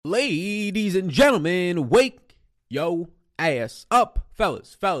Ladies and gentlemen, wake yo ass up.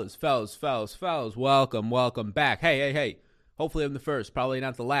 Fellas, welcome back. Hey. Hopefully I'm the first, probably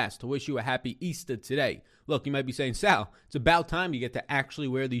not the last, to wish you a happy Easter today. Look, you might be saying, Sal, it's about time you get to actually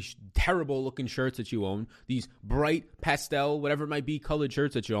wear these terrible-looking shirts that you own, these bright, pastel, whatever it might be, colored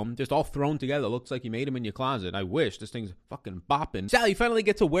shirts that you own, just all thrown together. Looks like you made them in your closet. I wish. This thing's fucking bopping. Sal, you finally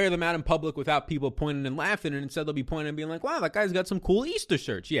get to wear them out in public without people pointing and laughing, and instead they'll be pointing and being like, wow, that guy's got some cool Easter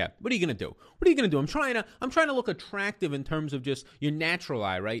shirts. Yeah, what are you going to do? I'm trying to look attractive in terms of just your natural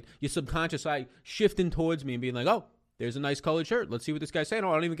eye, right? Your subconscious eye shifting towards me and being like, oh, there's a nice colored shirt. Let's see what this guy's saying. Oh,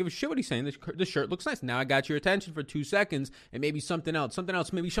 I don't even give a shit what he's saying. This shirt looks nice. Now I got your attention for 2 seconds, and maybe something else,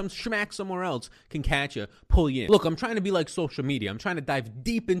 maybe some schmack somewhere else can catch you, pull you in. Look, I'm trying to be like social media. I'm trying to dive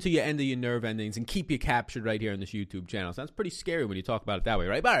deep into your end of your nerve endings and keep you captured right here on this YouTube channel. Sounds pretty scary when you talk about it that way,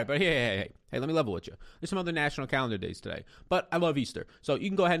 right? All right, but hey, let me level with you. There's some other national calendar days today, but I love Easter. So you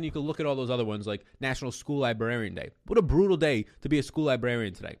can go ahead and you can look at all those other ones like National School Librarian Day. What a brutal day to be a school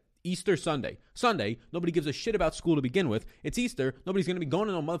librarian today. Easter Sunday. Nobody gives a shit about school to begin with. It's Easter. Nobody's going to be going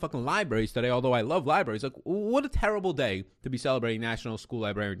to no motherfucking libraries today, although I love libraries. Like, what a terrible day to be celebrating National School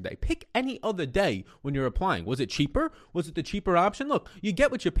Librarian Day. Pick any other day when you're applying. Was it cheaper? Was it the cheaper option? Look, you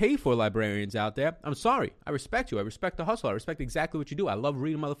get what you pay for, librarians out there. I'm sorry. I respect you. I respect the hustle. I respect exactly what you do. I love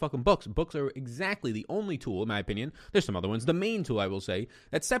reading motherfucking books. Books are exactly the only tool, in my opinion. There's some other ones. The main tool, I will say,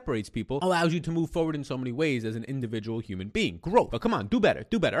 that separates people, allows you to move forward in so many ways as an individual human being. Growth. But come on, do better.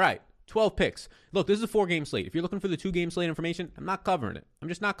 All right. 12 picks. Look, this is a 4-game slate. If you're looking for the 2-game slate information, I'm not covering it. I'm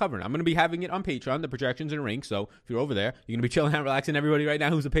just not covering it. I'm going to be having it on Patreon, the projections and ranks. So if you're over there, you're going to be chilling out, relaxing. Everybody right now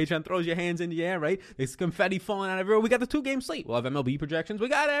who's a Patreon throws your hands in the air, right? There's confetti falling out everywhere. We got the 2-game slate. We'll have MLB projections. We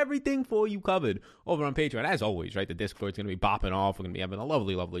got everything for you covered over on Patreon. As always, right? The Discord's going to be bopping off. We're going to be having a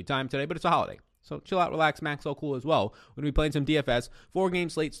lovely, lovely time today, but it's a holiday. So chill out, relax, Max, all cool as well. We're going to be playing some DFS.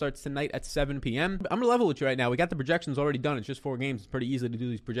 4-game slate starts tonight at 7 p.m. I'm going to level with you right now. We got the projections already done. It's just 4 games. It's pretty easy to do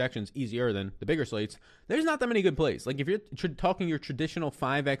these projections, easier than the bigger slates. There's not that many good plays. Like if you're talking your traditional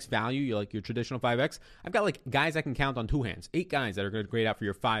 5X value, you like your traditional 5X, I've got like guys I can count on 2 hands. 8 guys that are going to grade out for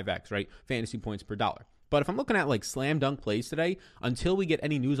your 5X, right? Fantasy points per dollar. But if I'm looking at like slam dunk plays today, until we get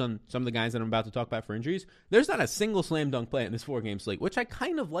any news on some of the guys that I'm about to talk about for injuries, there's not a single slam dunk play in this 4-game slate, which I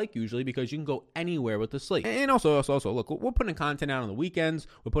kind of like usually because you can go anywhere with the slate. And also, look, we're putting content out on the weekends.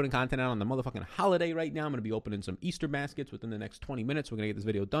 We're putting content out on the motherfucking holiday right now. I'm going to be opening some Easter baskets within the next 20 minutes. We're going to get this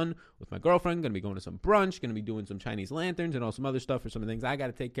video done with my girlfriend. Going to be going to some brunch. Going to be doing some Chinese lanterns and all some other stuff for some of the things I got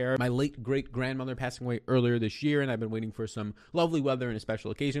to take care of. My late great-grandmother passing away earlier this year, and I've been waiting for some lovely weather and a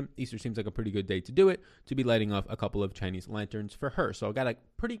special occasion. Easter seems like a pretty good day to do it, to be lighting off a couple of Chinese lanterns for her. So I got a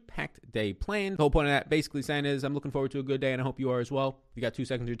pretty packed day planned. The whole point of that basically saying is I'm looking forward to a good day, and I hope you are as well. If you got 2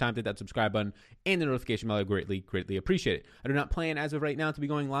 seconds of your time, hit that subscribe button and the notification bell. I greatly appreciate it. I do not plan as of right now to be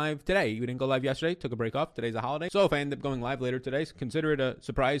going live today. We didn't go live yesterday, took a break off. Today's a holiday. So if I end up going live later today, consider it a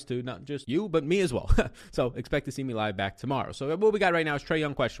surprise to not just you, but me as well. So expect to see me live back tomorrow. So what we got right now is Trae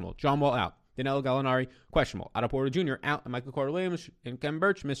Young questionable, John Wall out, Danilo Gallinari questionable, Otto Porter Jr. out, and Michael Carter-Williams and Ken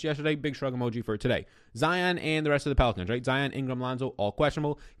Birch missed yesterday. Big shrug emoji for today. Zion and the rest of the Pelicans, right? Zion, Ingram, Lonzo, all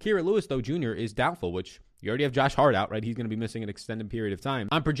questionable. Kira Lewis, though, Jr. is doubtful, which you already have Josh Hart out, right? He's going to be missing an extended period of time.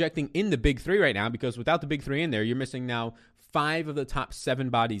 I'm projecting in the big 3 right now because without the big 3 in there, you're missing now 5 of the top 7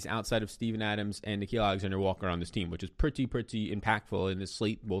 bodies outside of Steven Adams and Nickeil Alexander-Walker on this team, which is pretty impactful, and this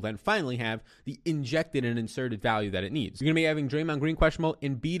slate will then finally have the injected and inserted value that it needs. You're going to be having Draymond Green questionable.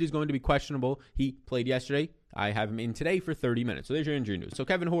 Embiid is going to be questionable. He played yesterday. I have him in today for 30 minutes. So there's your injury news. So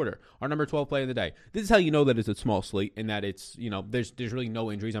Kevin Huerter, our number 12 player of the day. This is how you know that it's a small slate and that it's, there's really no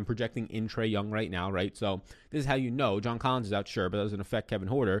injuries. I'm projecting in Trae Young right now, right? So this is how you know. John Collins is out, sure, but that doesn't affect Kevin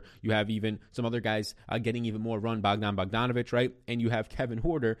Huerter. You have even some other guys getting even more run, Bogdanovich, right? And you have Kevin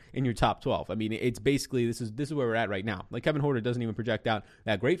Huerter in your top 12. I mean, it's basically, this is where we're at right now. Like Kevin Huerter doesn't even project out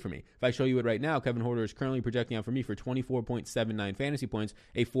that great for me. If I show you it right now, Kevin Huerter is currently projecting out for me for 24.79 fantasy points,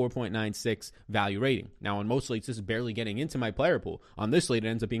 a 4.96 value rating. Now on most slates, this is barely getting into my player pool. On this slate, it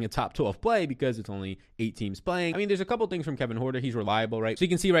ends up being a top 12 play because it's only 8 teams playing. I mean, there's a couple things from Kevin Huerter. He's reliable, right? So you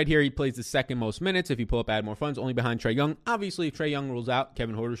can see right here, he plays the second most minutes. If you pull up add more funds, only behind Trae Young. Obviously, if Trae Young rules out,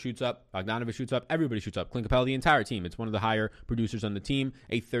 Kevin Huerter shoots up, Bogdanovich shoots up, everybody shoots up. Clint Capella, the entire team. It's one of the higher producers on the team,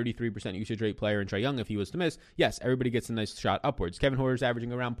 a 33% usage rate player in Trae Young. If he was to miss, yes, everybody gets a nice shot upwards. Kevin Huerter's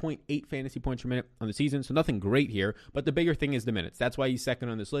averaging around 0.8 fantasy points per minute on the season, so nothing great here, but the bigger thing is the minutes. That's why he's second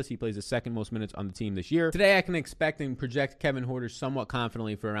on this list. He plays the second most minutes on the team this year. Today, Today, I can expect and project Kevin Huerter somewhat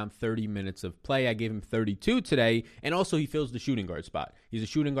confidently for around 30 minutes of play. I gave him 32 today, and also he fills the shooting guard spot. He's a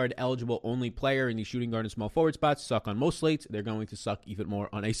shooting guard eligible only player, and these shooting guard and small forward spots suck on most slates. They're going to suck even more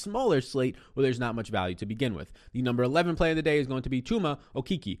on a smaller slate where there's not much value to begin with. The number 11 play of the day is going to be Chuma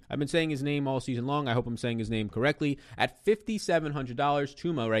Okeke. I've been saying his name all season long. I hope I'm saying his name correctly. At $5,700,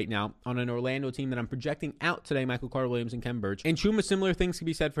 Chuma right now on an Orlando team that I'm projecting out today, Michael Carter-Williams and Ken Burch. And Chuma, similar things can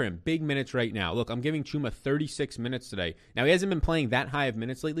be said for him. Big minutes right now. Look, I'm giving Chuma 36 minutes today. Now, he hasn't been playing that high of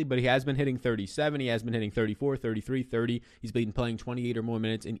minutes lately, but he has been hitting 37. He has been hitting 34, 33, 30. He's been playing 28 or more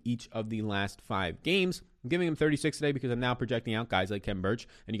minutes in each of the last 5 games. I'm giving him 36 today because I'm now projecting out guys like Ken Burch,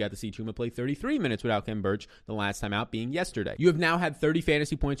 and you got to see Chuma play 33 minutes without Ken Burch the last time out being yesterday. You have now had 30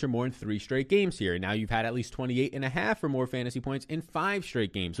 fantasy points or more in 3 straight games here, and now you've had at least 28 and a half or more fantasy points in 5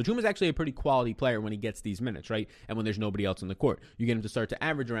 straight games. So Chuma's actually a pretty quality player when he gets these minutes, right? And when there's nobody else on the court. You get him to start to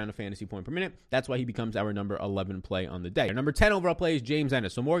average around a fantasy point per minute. That's why he becomes our number 11 play on the day. Our number 10 overall play is James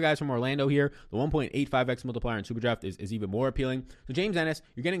Ennis. So more guys from Orlando here. The 1.85x multiplier in Superdraft is even more appealing. So James Ennis,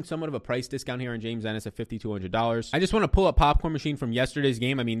 you're getting somewhat of a price discount here on James Ennis at $5,200. I just want to pull up Popcorn Machine from yesterday's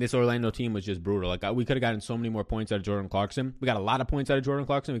game. I mean, this Orlando team was just brutal. Like, we could have gotten so many more points out of Jordan Clarkson. We got a lot of points out of Jordan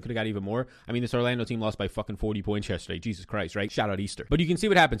Clarkson. We could have got even more. I mean, this Orlando team lost by fucking 40 points yesterday. Jesus Christ, right? Shout out Easter. But you can see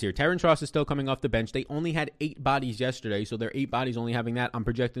what happens here. Terrence Ross is still coming off the bench. They only had 8 bodies yesterday, so their 8 bodies only having that. I'm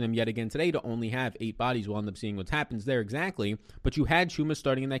projecting them yet again today to only have 8 bodies. We'll end up seeing what happens there exactly. But you had Chuma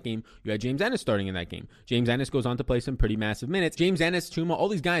starting in that game. You had James Ennis starting in that game. James Ennis goes on to play some pretty massive minutes. James Ennis, Chuma, all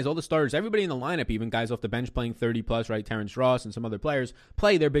these guys, all the starters, everybody in the lineup, even guys off the bench playing 30 plus, right? Terrence Ross and some other players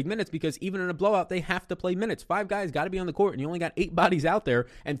play their big minutes because even in a blowout, they have to play minutes. 5 guys got to be on the court, and you only got 8 bodies out there,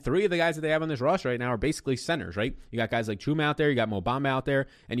 and 3 of the guys that they have on this roster right now are basically centers, right? You got guys like Chuma out there, you got Mo Bamba out there,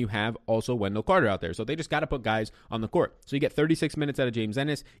 and you have also Wendell Carter out there. So they just got to put guys on the court. So you get 36 minutes out of James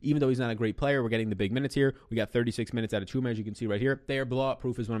Ennis. Even though he's not a great player, we're getting the big minutes here. We got 36 minutes out of Chuma, as you can see right here. They are blowout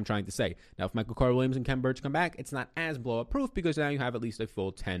proof is what I'm trying to say. Now, if Michael Carter-Williams and Ken Burch come back, it's not as blowout proof because now you have at least a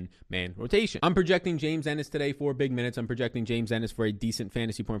full 10-man rotation. I'm projecting James Ennis today for big minutes. I'm projecting James Ennis for a decent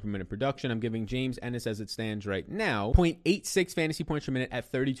fantasy point per minute production. I'm giving James Ennis, as it stands right now, 0.86 fantasy points per minute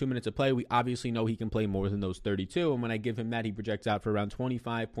at 32 minutes of play. We obviously know he can play more than those 32, and when I give him that, he projects out for around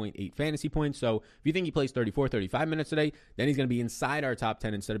 25.8 fantasy points. So if you think he plays 34, 35 minutes today, then he's going to be inside our top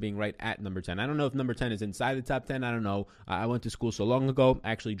 10 instead of being right at number 10. I don't know if number 10 is inside the top 10. I don't know. I went to school so long ago.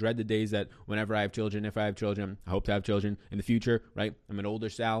 I actually dread the days that whenever I have children, if I have children, I hope to have children in the future, right? I'm an older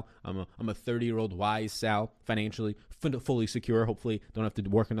Sal. I'm a 30-year-old wise Sal, financially fully secure. Hopefully don't have to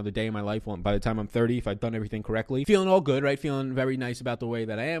work another day in my life by the time I'm 30 if I've done everything correctly. Feeling all good, right? Feeling very nice about the way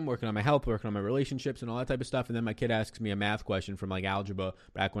that I am, working on my health, working on my relationships and all that type of stuff. And then my kid asks me a math question from like algebra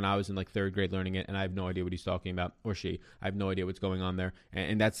back when I was in like 3rd grade learning it, and I have no idea what he's talking about, or she. I have no idea what's going on there.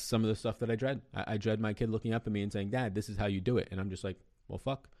 And that's some of the stuff that I dread. I dread my kid looking up at me and saying, "Dad, this is how you do it." And I'm just like, well,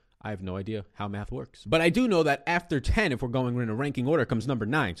 fuck. I have no idea how math works. But I do know that after 10, if we're going in a ranking order, comes number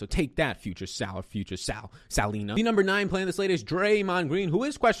 9. So take that, future Salina. The number 9 playing the slate is Draymond Green, who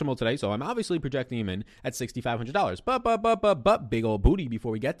is questionable today, so I'm obviously projecting him in at $6,500. But big old booty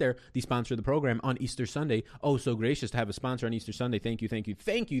before we get there. The sponsor of the program on Easter Sunday. Oh, so gracious to have a sponsor on Easter Sunday. Thank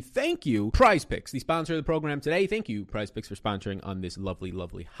you. Prize Picks, the sponsor of the program today. Thank you, Prize Picks, for sponsoring on this lovely,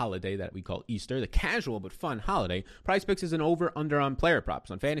 lovely holiday that we call Easter, the casual but fun holiday. Prize Picks is an over-under on player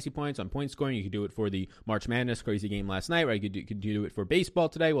props, on fantasy points, on point scoring. You could do it for the March Madness crazy game last night, right? You could do it for baseball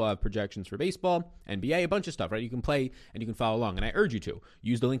today. We'll have projections for baseball, NBA, a bunch of stuff, right? You can play and you can follow along. And I urge you to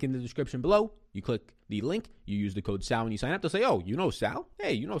use the link in the description below. You click the link, you use the code SAL when you sign up. They'll say, "Oh, you know Sal?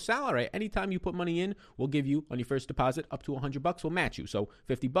 Hey, you know Sal? All right." Anytime you put money in, we'll give you on your first deposit up to $100. We'll match you. So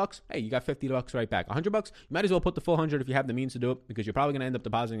 $50, hey, you got $50 right back. $100, you might as well put the full 100 if you have the means to do it, because you're probably going to end up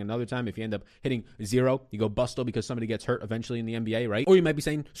depositing another time. If you end up hitting 0, you go busto because somebody gets hurt eventually in the NBA, right? Or you might be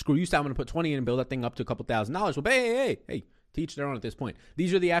saying, "Screw you, Sal, I'm going to put 20 in and build that thing up to a couple $1,000s." Well, hey. Teach their own at this point.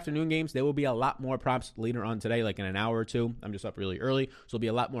 These are the afternoon games. There will be a lot more props later on today, like in an hour or two. I'm just up really early, so there'll be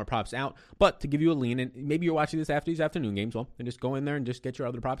a lot more props out. But to give you a lean, and maybe you're watching this after these afternoon games, well, then just go in there and just get your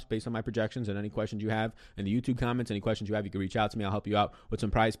other props based on my projections and any questions you have in the YouTube comments. Any questions you have, you can reach out to me. I'll help you out with some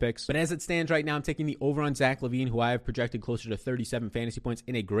prize picks. But as it stands right now, I'm taking the over on Zach LaVine, who I have projected closer to 37 fantasy points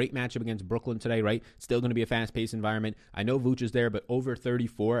in a great matchup against Brooklyn today, right? Still going to be a fast-paced environment. I know Vooch is there, but over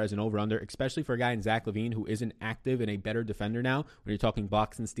 34 as an over-under, especially for a guy in Zach LaVine who isn't active and a better defender now. When you're talking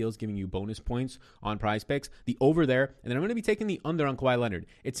blocks and steals, giving you bonus points on prize picks, the over there. And then I'm going to be taking the under on Kawhi Leonard.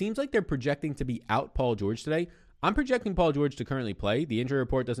 It seems like they're projecting to be out Paul George today. I'm projecting Paul George to currently play. The injury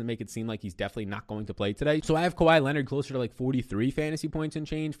report doesn't make it seem like he's definitely not going to play today. So I have Kawhi Leonard closer to like 43 fantasy points and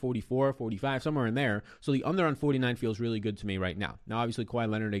change, 44, 45, somewhere in there. So the under on 49 feels really good to me right now. Now, obviously, Kawhi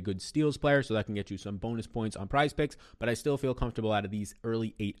Leonard, a good steals player, so that can get you some bonus points on Prize Picks, but I still feel comfortable out of these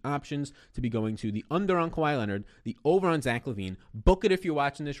early 8 options to be going to the under on Kawhi Leonard, the over on Zach LaVine. Book it if you're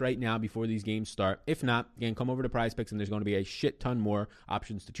watching this right now before these games start. If not, again, come over to Prize Picks and there's going to be a shit ton more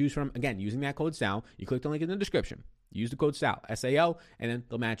options to choose from. Again, using that code SAL, you click the link in the description. Use the code SAL, S-A-L, and then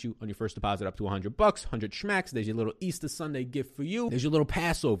they'll match you on your first deposit up to $100, 100 schmacks. There's your little Easter Sunday gift for you. There's your little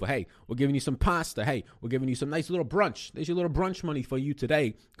Passover. Hey, we're giving you some pasta. Hey, we're giving you some nice little brunch. There's your little brunch money for you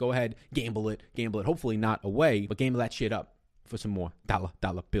today. Go ahead, gamble it. Hopefully not away, but gamble that shit up for some more dollar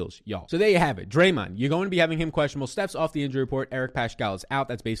bills, y'all. So there you have it. Draymond, you're going to be having him questionable. Steph's off the injury report. Eric Paschal is out.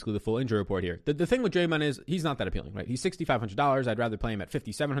 That's basically the full injury report here. The thing with Draymond is he's not that appealing, right? He's $6,500. I'd rather play him at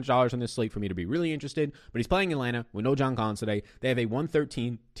 $5,700 on this slate for me to be really interested. But he's playing Atlanta with no John Collins today. They have a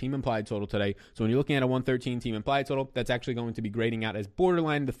 113 team implied total today. So when you're looking at a 113 team implied total, that's actually going to be grading out as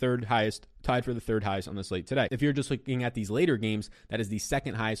borderline the third highest, tied for the third highest on the slate today. If you're just looking at these later games, that is the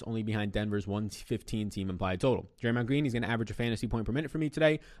second highest, only behind Denver's 115 team implied total. Draymond Green, he's going to average a fantasy point per minute for me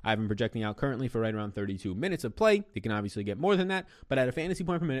today. I have him projecting out currently for right around 32 minutes of play. He can obviously get more than that, but at a fantasy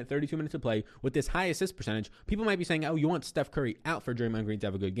point per minute, 32 minutes of play with this high assist percentage, people might be saying, oh, you want Steph Curry out for Draymond Green to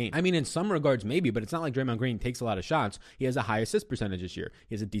have a good game. I mean, in some regards, maybe, but it's not like Draymond Green takes a lot of shots. He has a high assist percentage this year.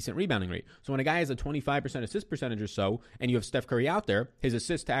 He has a decent rebounding rate. So when a guy has a 25% assist percentage or so, and you have Steph Curry out there, his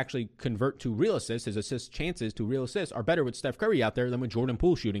assists to actually convert to real assists, his assist chances to real assists are better with Steph Curry out there than with Jordan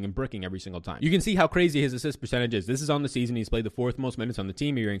Poole shooting and bricking every single time. You can see how crazy his assist percentage is. This is on the season. He's played the 4th most minutes on the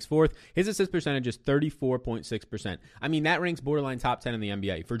team. He ranks 4th. His assist percentage is 34.6%. I mean, that ranks borderline top 10 in the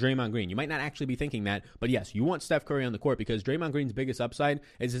NBA for Draymond Green. You might not actually be thinking that, but yes, you want Steph Curry on the court because Draymond Green's biggest upside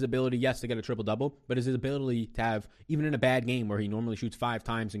is his ability, yes, to get a triple-double, but his ability to have, even in a bad game where he normally shoots 5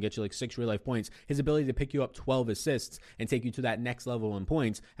 times and gets you like 6 real-life points, his ability to pick you up 12 assists and take you to that next level in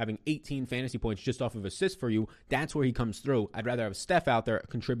points, having 18 fantasy points just off of assists for you, that's where he comes through. I'd rather have Steph out there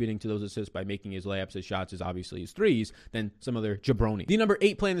contributing to those assists by making his layups, his shots, his obviously his threes, than some other jabroni. The number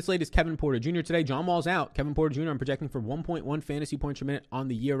 8 play in the slate is Kevin Porter Jr. today. John Wall's out. Kevin Porter Jr. I'm projecting for 1.1 fantasy points per minute on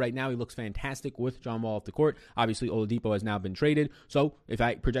the year right now. He looks fantastic with John Wall off the court. Obviously, Oladipo has now been traded. So if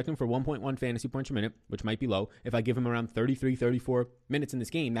I project him for 1.1 fantasy points per minute, which might be low, if I give him around 33, 34 minutes in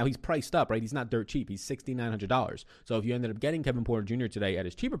this game, now he's priced up, right? He's not dirt cheap. He's $6,900. So if you ended up getting Kevin Porter Jr. today at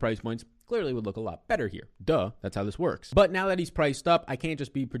his cheaper price points, clearly would look a lot better here. Duh, that's how this works. But now that he's priced up, I can't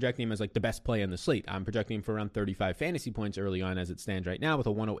just be projecting him as like the best play on the slate. I'm projecting him for around 35 fantasy points early on as it stands right now with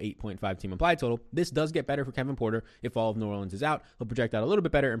a 108.5 team implied total. This does get better for Kevin Porter if all of New Orleans is out. He'll project out a little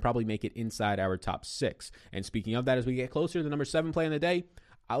bit better and probably make it inside our top 6. And speaking of that, as we get closer to the number 7 play in the day,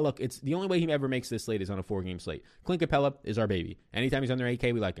 look, it's the only way he ever makes this slate is on a 4-game slate. Clint Capella is our baby. Anytime he's under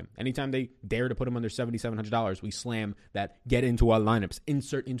 8K, we like him. Anytime they dare to put him under $7,700, we slam that get into our lineups,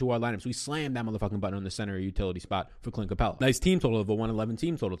 insert into our lineups. We slam that motherfucking button on the center utility spot for Clint Capella. Nice team total of a 111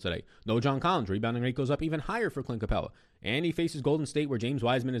 team total today. No John Collins. Rebounding rate goes up even higher for Clint Capella. And he faces Golden State where James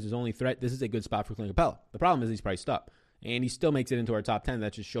Wiseman is his only threat. This is a good spot for Clint Capella. The problem is he's priced up. And he still makes it into our top 10.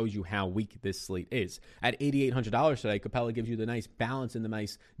 That just shows you how weak this slate is. At $8,800 today, Capella gives you the nice balance and the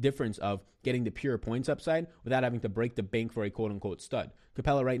nice difference of getting the pure points upside without having to break the bank for a quote-unquote stud.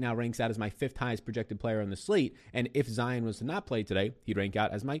 Capella right now ranks out as my 5th highest projected player on the slate, and if Zion was to not play today, he'd rank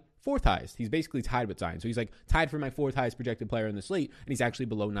out as my 4th highest. He's basically tied with Zion. So he's like tied for my 4th highest projected player in the slate, and he's actually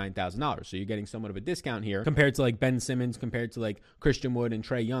below $9,000. So you're getting somewhat of a discount here compared to like Ben Simmons, compared to like Christian Wood and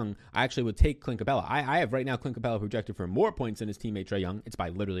Trae Young. I actually would take Clint Capella. I have right now Clint Capella projected for more points than his teammate Trae Young. It's by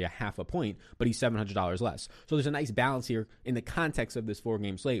literally a half a point, but he's $700 less. So there's a nice balance here in the context of this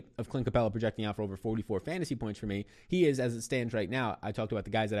 4-game slate of Clint Capella projecting out for over 44 fantasy points for me. He is, as it stands right now, I talked about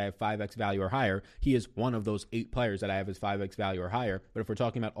the guys that I have 5x value or higher. He is one of those 8 players that I have as 5x value or higher. But if we're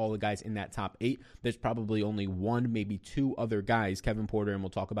talking about all the guys in that top 8, there's probably only 1, maybe 2 other guys, Kevin Porter, and we'll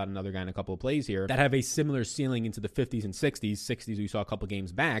talk about another guy in a couple of plays here, that have a similar ceiling into the 50s and 60s. 60s we saw a couple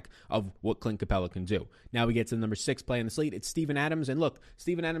games back of what Clint Capella can do. Now we get to the number 6 play in the slate. It's Steven Adams. And look,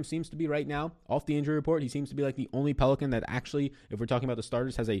 Steven Adams seems to be right now, off the injury report, he seems to be like the only Pelican that actually, if we're talking about the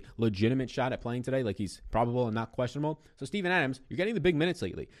starters, has a legitimate shot at playing today. Like he's probable and not questionable. So Steven Adams, you're getting the big minutes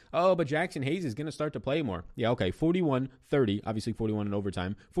lately. Oh, but Jackson Hayes is going to start to play more. Yeah, okay, 41-30, obviously 41 in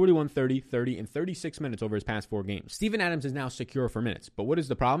overtime, 41-30, 30, and 36 minutes over his past 4 games. Steven Adams is now secure for minutes. But what is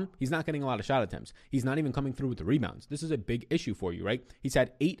the problem? He's not getting a lot of shot attempts. He's not even coming through with the rebounds. This is a big issue for you, right? He's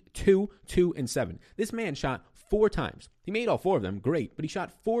had 8, 2, 2, and 7. This man shot 4 times He made all 4 of them, great, but he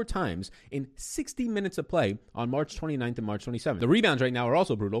shot 4 times in 60 minutes of play on March 29th and March 27th. The rebounds right now are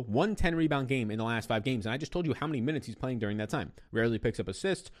also brutal. 1 10-rebound game in the last 5 games, and I just told you how many minutes he's playing during that time. Rarely picks up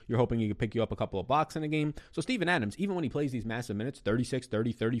assists. You're hoping he could pick you up a couple of blocks in a game. So Steven Adams, even when he plays these massive minutes, 36,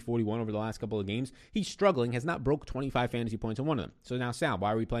 30, 30, 41 over the last couple of games, he's struggling, has not broke 25 fantasy points in one of them. So now, Sal,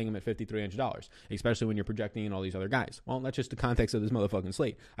 why are we playing him at $5,300, especially when you're projecting in all these other guys? Well, that's just the context of this motherfucking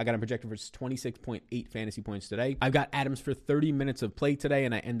slate. I got him projected for 26.8 fantasy points today. I've got Adams for 30 minutes of play today,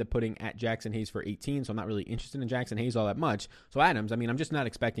 and I end up putting at Jackson Hayes for 18, so I'm not really interested in Jackson Hayes all that much. So Adams, I mean, I'm just not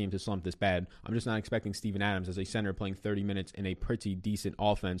expecting him to slump this bad. I'm just not expecting Steven Adams as a center playing 30 minutes in a pretty decent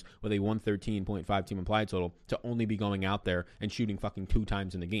offense with a 113.5 team implied total to only be going out there and shooting fucking 2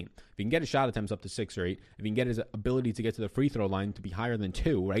 times in the game. If he can get his shot attempts up to 6 or 8, if he can get his ability to get to the free throw line to be higher than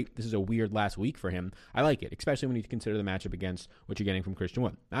 2, right? This is a weird last week for him. I like it, especially when you consider the matchup against what you're getting from Christian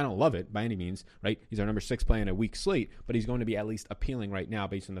Wood. I don't love it by any means, right? He's our number 6 play in a weak slate, but he's going to be at least appealing right now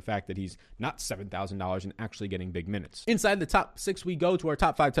based on the fact that he's not $7,000 and actually getting big minutes. Inside the top 6, we go to our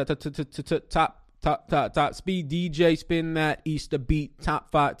top 5 top speed DJ, spin that Easter beat,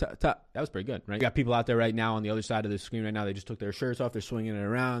 top 5 top. That was pretty good, right? You got people out there right now on the other side of the screen right now. They just took their shirts off. They're swinging it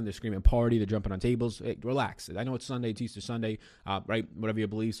around. They're screaming party. They're jumping on tables. Hey, relax. I know it's Sunday. It's Easter Sunday, right? Whatever your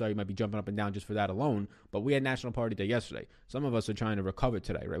beliefs are, you might be jumping up and down just for that alone. But we had National Party Day yesterday. Some of us are trying to recover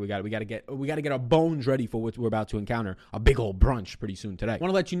today, right? We got to get our bones ready for what we're about to encounter. A big old brunch pretty soon today. I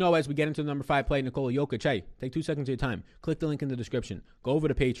want to let you know as we get into the number 5 play, Nikola Jokic. Hey, take 2 seconds of your time. Click the link in the description. Go over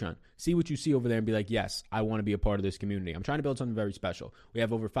to Patreon. See what you see over there and be like, yes, I want to be a part of this community. I'm trying to build something very special. We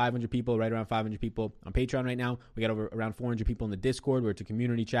have over 500 people, right around 500 people on Patreon right now. We got over around 400 people in the Discord where it's a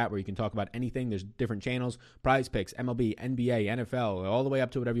community chat where you can talk about anything. There's different channels, prize picks, MLB, NBA, NFL, all the way up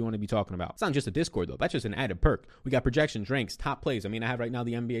to whatever you want to be talking about. It's not just a Discord though. That's just an added perk. We got projections, ranks, top plays. I mean, I have right now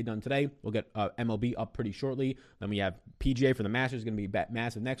the NBA done today. We'll get MLB up pretty shortly. Then we have PGA for the Masters, going to be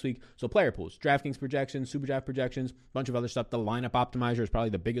massive next week. So player pools, DraftKings projections, Super Draft projections, bunch of other stuff. The lineup optimizer is probably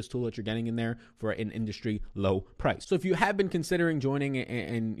the biggest tool that you're getting in there for an industry low price. So if you have been considering joining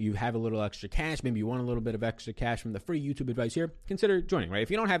and you have a little extra cash, maybe you want a little bit of extra cash from the free YouTube advice here, consider joining, right? If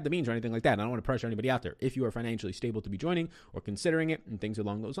you don't have the means or anything like that, I don't want to pressure anybody out there. If you are financially stable to be joining or considering it and things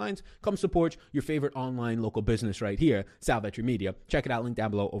along those lines, come support your favorite online local business right here, Sal Vetri Media. Check it out, link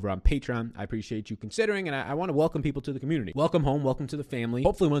down below over on Patreon. I appreciate you considering, and I want to welcome people to the community. Welcome home, welcome to the family.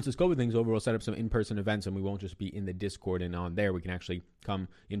 Hopefully once this COVID thing's over, we'll set up some in-person events and we won't just be in the Discord and on there. We can actually come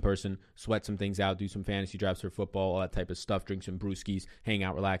in person, sweat some things out, do some fantasy drafts for football, all that type of stuff, drink some brewskis, hang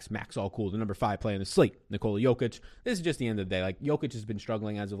out, relax. Max all cool. The number 5 play on the slate, Nikola Jokic. This is just the end of the day. Like, Jokic has been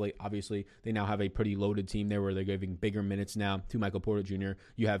struggling as of late. Obviously, they now have a pretty loaded team there where they're giving bigger minutes now to Michael Porter Jr.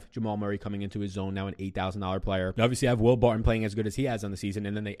 You have Jamal Murray coming into his zone now, an $8,000 player. You obviously have Will Barton playing as good as he has on the season,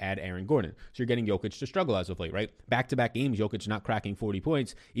 and then they add Aaron Gordon. So you're getting Jokic to struggle as of late, right? Back-to-back games, Jokic not cracking 40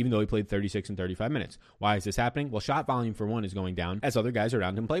 points, even though he played 36 and 35 minutes. Why is this happening? Well, shot volume for one is going down as other guys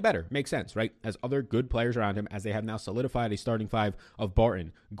around him play better. Makes sense, right? As other good players around him, as they have now solidified a starting 5 of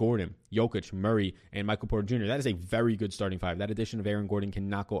Barton, Gordon, Jokic, Murray, and Michael Porter Jr. That is a very good starting 5. That addition of Aaron Gordon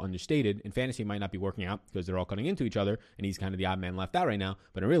cannot go understated. In fantasy, it might not be working out because they're all cutting into each other, and he's kind of the odd man left out right now.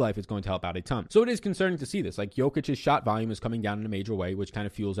 But in real life, it's going to help out a ton. So it is concerning to see this. Like, Jokic's shot volume is coming down in a major way, which kind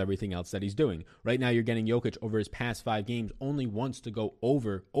of fuels everything else that he's doing. Right now, you're getting Jokic over his past 5 games only once to go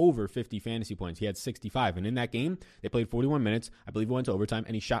over 50 fantasy points. He had 65, and in that game, they played 41 minutes. I believe it went to overtime,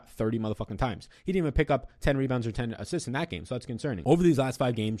 and he shot 30 motherfucking times. He didn't even pick up 10 rebounds or 10 assists in that game, so that's concerning. Over these last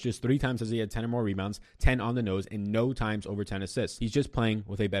 5 games, just 3 times has he had 10 or more rebounds, 10 on the nose, and no times over 10 assists. He's just playing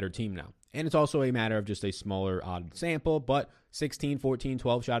with a better team now. And it's also a matter of just a smaller odd sample, but 16, 14,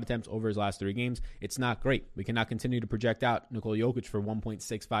 12 shot attempts over his last 3 games. It's not great. We cannot continue to project out Nikola Jokic for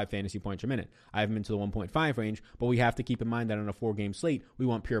 1.65 fantasy points a minute. I have him into the 1.5 range, but we have to keep in mind that on a 4-game slate, we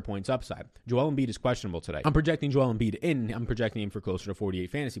want pure points upside. Joel Embiid is questionable today. I'm projecting Joel Embiid in. I'm projecting him for closer to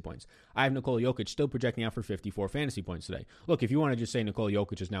 48 fantasy points. I have Nikola Jokic still projecting out for 54 fantasy points today. Look, if you want to just say Nikola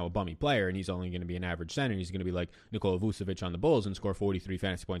Jokic is now a bummy player and he's only going to be an average center, and he's going to be like Nikola Vucevic on the Bulls and score 43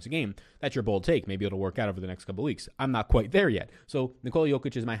 fantasy points a game, that's your bold take. Maybe it'll work out over the next couple of weeks. I'm not quite there yet. So Nikola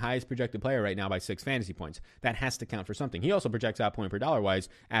Jokic is my highest projected player right now by 6 fantasy points. That has to count for something. He also projects out point per dollar wise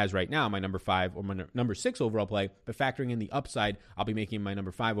as right now my number 5 or my number 6 overall play, but factoring in the upside, I'll be making my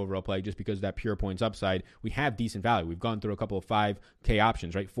number 5 overall play just because of that pure points upside. We have decent value. We've gone through a couple of 5K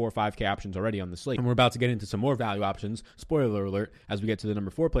options, right? 4 or 5K options already on the slate. And we're about to get into some more value options. Spoiler alert, as we get to the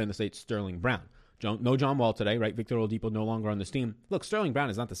number 4 play on the slate, Sterling Brown. No John Wall today, right? Victor Oladipo no longer on this team. Look, Sterling Brown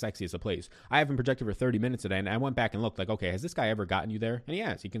is not the sexiest of plays. I have him projected for 30 minutes today, and I went back and looked like, okay, has this guy ever gotten you there? And he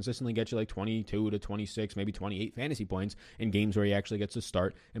has. He consistently gets you like 22 to 26, maybe 28 fantasy points in games where he actually gets to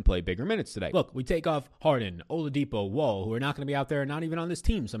start and play bigger minutes today. Look, we take off Harden, Oladipo, Wall, who are not going to be out there, not even on this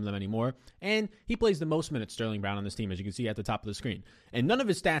team, some of them anymore, and he plays the most minutes, Sterling Brown, on this team, as you can see at the top of the screen. And none of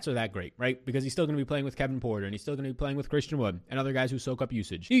his stats are that great, right? Because he's still going to be playing with Kevin Porter, and he's still going to be playing with Christian Wood and other guys who soak up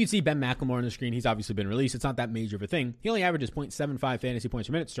usage. You can see Ben McLemore on the screen. He's obviously been released. It's not that major of a thing. He only averages 0.75 fantasy points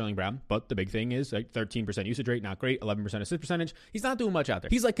per minute, Sterling Brown, but the big thing is like 13% usage rate, not great, 11% assist percentage. He's not doing much out there.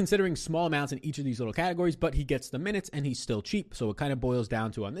 He's like considering small amounts in each of these little categories, but he gets the minutes and he's still cheap. So it kind of boils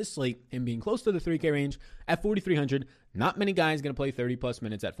down to, on this slate, him being close to the 3K range at 4,300. Not many guys going to play 30 plus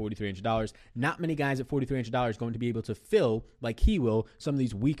minutes at $4,300. Not many guys at $4,300 going to be able to fill, like he will, some of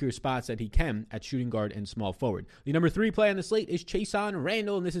these weaker spots that he can at shooting guard and small forward. The number 3 play on the slate is Chason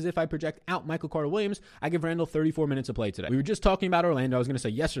Randall, and this is if I project out Michael Carter-Williams. I give Randall 34 minutes of play today. We were just talking about Orlando. I was going to say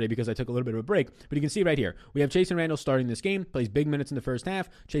yesterday because I took a little bit of a break, but you can see right here, we have Chason Randall starting this game, plays big minutes in the first half.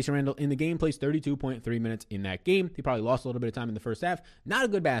 Chason Randall in the game plays 32.3 minutes in that game. He probably lost a little bit of time in the first half. Not a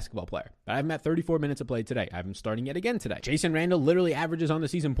good basketball player, but I have him at 34 minutes of play today. I have him starting yet again today. Chason Randall literally averages on the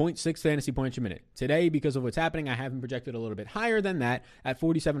season 0.6 fantasy points a minute. Today, because of what's happening, I have him projected a little bit higher than that at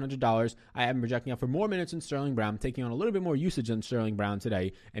 $4,700. I have him projecting out for more minutes than Sterling Brown, taking on a little bit more usage than Sterling Brown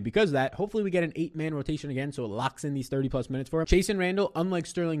today. And because of that, hopefully we get an 8-man rotation again, so it locks in these 30-plus minutes for him. Chason Randall, unlike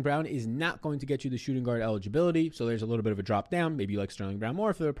Sterling Brown, is not going to get you the shooting guard eligibility, so there's a little bit of a drop down. Maybe you like Sterling Brown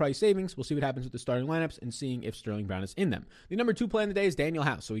more for the price savings. We'll see what happens with the starting lineups and seeing if Sterling Brown is in them. The number 2 play in the day is Daniel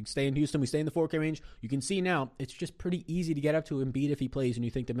House. So we stay in Houston, we stay in the 4K range. You can see now it's just pretty easy to get up to Embiid if he plays and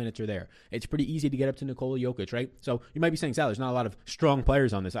you think the minutes are there. It's pretty easy to get up to Nikola Jokic, right? So you might be saying, Sal, there's not a lot of strong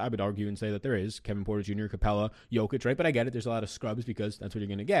players on this. I would argue and say that there is. Kevin Porter Jr., Capella, Jokic, right? But I get it. There's a lot of scrubs because that's what you're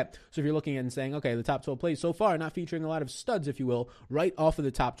going to get. So if you're looking at and saying, okay, the top 12 plays so far, not featuring a lot of studs, if you will, right off of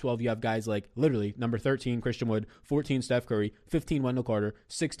the top 12, you have guys like literally number 13, Christian Wood, 14, Steph Curry, 15, Wendell Carter,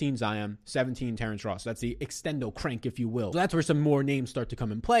 16, Zion, 17, Terrence Ross. That's the extendo crank, if you will. So that's where some more names start to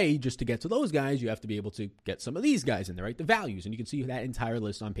come and play. Just to get to those guys, you have to be able to get some of these guys in there, right? The values. And you can see that entire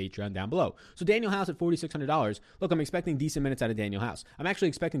list on Patreon down below. So Daniel House at $4,600. Look, I'm expecting decent minutes out of Daniel House. I'm actually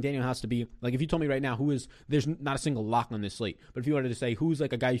expecting Daniel House to be, like, if you told me right now there's not a single lock on this slate, but if you wanted to say who's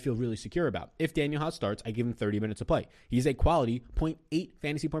like a guy you feel really secure about, if Daniel House starts, I give him 30 minutes of play. He's a quality 0.8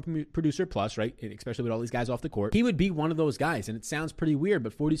 fantasy point producer plus, right? Especially with all these guys off the court. He would be one of those guys, and it sounds pretty weird,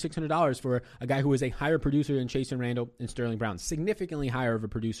 but $4,600 for a guy who is a higher producer than Chason Randall and Sterling Brown, significantly higher of a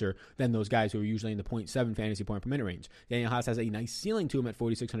producer than those guys who are usually in the 0.7 fantasy point per minute range. Daniel House has a nice ceiling to him at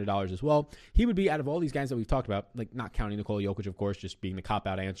 $4,600 as well. He would be, out of all these guys that we've talked about, like not counting Nikola Jokic, of course, just being the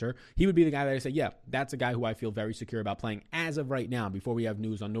cop-out answer, he would be the guy that I say, yeah, that's a guy who I feel very secure about playing as of right now, before we have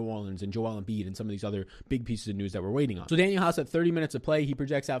news on New Orleans and Joel Embiid and some of these other big pieces of news that we're waiting on. So Daniel House at 30 minutes of play, he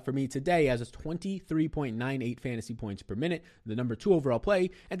projects out for me today as a 23.98 fantasy points per minute, the number 2 overall play.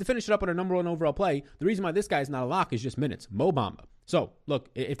 And to finish it up on our number 1 overall play, the reason why this guy is not a lock is just minutes. Mo Bamba. So, look,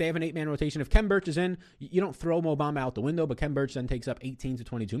 if they have an 8-man rotation, if Kem Birch is in, you don't throw Mo Bamba out the window, but Kem Birch then takes up 18 to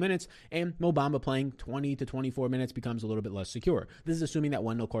 22 minutes, and Mo Bamba playing 20 to 24 minutes becomes a little bit less secure. This is assuming that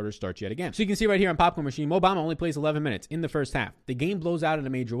Wendell Carter starts yet again. So you can see right here on Popcorn Machine, Mo Bamba only plays 11 minutes in the first half. The game blows out in a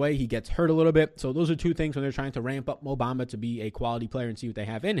major way. He gets hurt a little bit. So those are two things when they're trying to ramp up Mo Bamba to be a quality player and see what they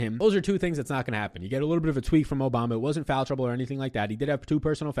have in him. Those are two things that's not going to happen. You get a little bit of a tweak from Mo Bamba. It wasn't foul trouble or anything like that. He did have 2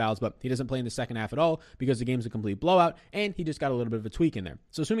 personal fouls, but he doesn't play in the second half at all because the game's a complete blowout, and he just got a little bit of a tweak in there.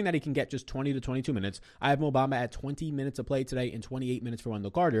 So assuming that he can get just 20 to 22 minutes, I have Mo Bamba at 20 minutes of play today and 28 minutes for Wendell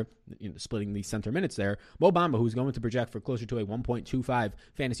Carter, splitting the center minutes there. Mo Bamba, who's going to project for closer to a 1.25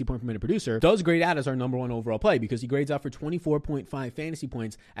 fantasy point per minute producer, does grade out as our number 1 overall play because he grades out for 24.5 fantasy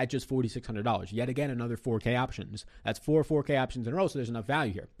points at just $4,600. Yet again, another 4K options. That's 4 4K options in a row, so there's enough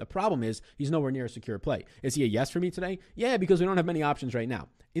value here. The problem is he's nowhere near a secure play. Is he a yes for me today? Yeah, because we don't have many options right now.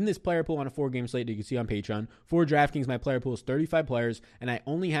 In this player pool on a 4-game slate that you can see on Patreon, for DraftKings, my player pool is 35 players, and I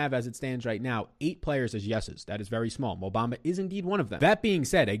only have, as it stands right now, 8 players as yeses. That is very small. Mo Bamba is indeed one of them. That being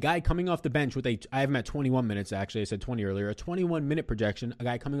said, a guy coming off the bench with I have him at 21 minutes, actually. I said 20 earlier. A 21-minute projection, a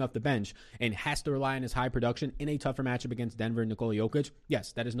guy coming off the bench and has to rely on his high production in a tougher matchup against Denver and Nikola Jokic.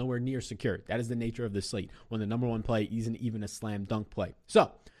 Yes, that is nowhere near secure. That is the nature of the slate, when the number 1 play isn't even a slam dunk play.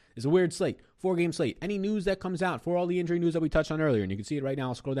 So, it's a weird slate. 4-game slate. Any news that comes out for all the injury news that we touched on earlier, and you can see it right now.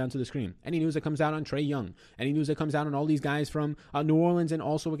 I'll scroll down to the screen. Any news that comes out on Trae Young, any news that comes out on all these guys from New Orleans, and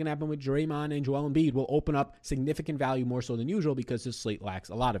also what can happen with Draymond and Joel Embiid will open up significant value more so than usual because this slate lacks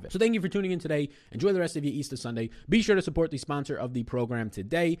a lot of it. So thank you for tuning in today. Enjoy the rest of your Easter Sunday. Be sure to support the sponsor of the program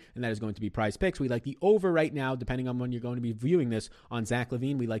today, and that is going to be Prize Picks. We like the over right now, depending on when you're going to be viewing this, on Zach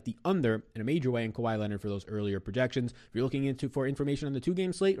LaVine. We like the under in a major way in Kawhi Leonard for those earlier projections. If you're looking for information on the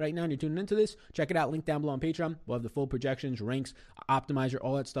 2-game slate right now and you're tuning into this, check it out. Link down below on Patreon. We'll have the full projections, ranks, optimizer,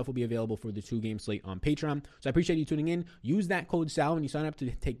 all that stuff will be available for the 2-game slate on Patreon. So I appreciate you tuning in. Use that code SAL when you sign up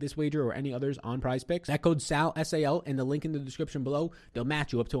to take this wager or any others on Prize Picks. That code SAL, S-A-L, and the link in the description below. They'll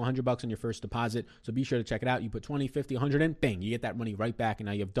match you up to $100 on your first deposit. So be sure to check it out. You put 20, 50, 100 in, bang, you get that money right back, and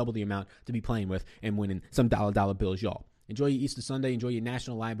now you have double the amount to be playing with and winning some dollar bills, y'all. Enjoy your Easter Sunday. Enjoy your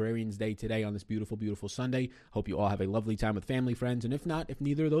National Librarians Day today on this beautiful, beautiful Sunday. Hope you all have a lovely time with family, friends. And if not, if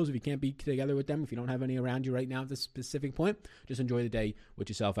neither of those, if you can't be together with them, if you don't have any around you right now at this specific point, just enjoy the day with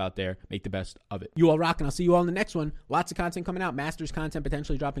yourself out there. Make the best of it. You all rock, and I'll see you all in the next one. Lots of content coming out. Masters content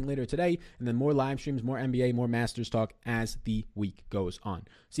potentially dropping later today. And then more live streams, more NBA, more Masters talk as the week goes on.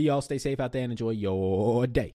 See you all. Stay safe out there and enjoy your day.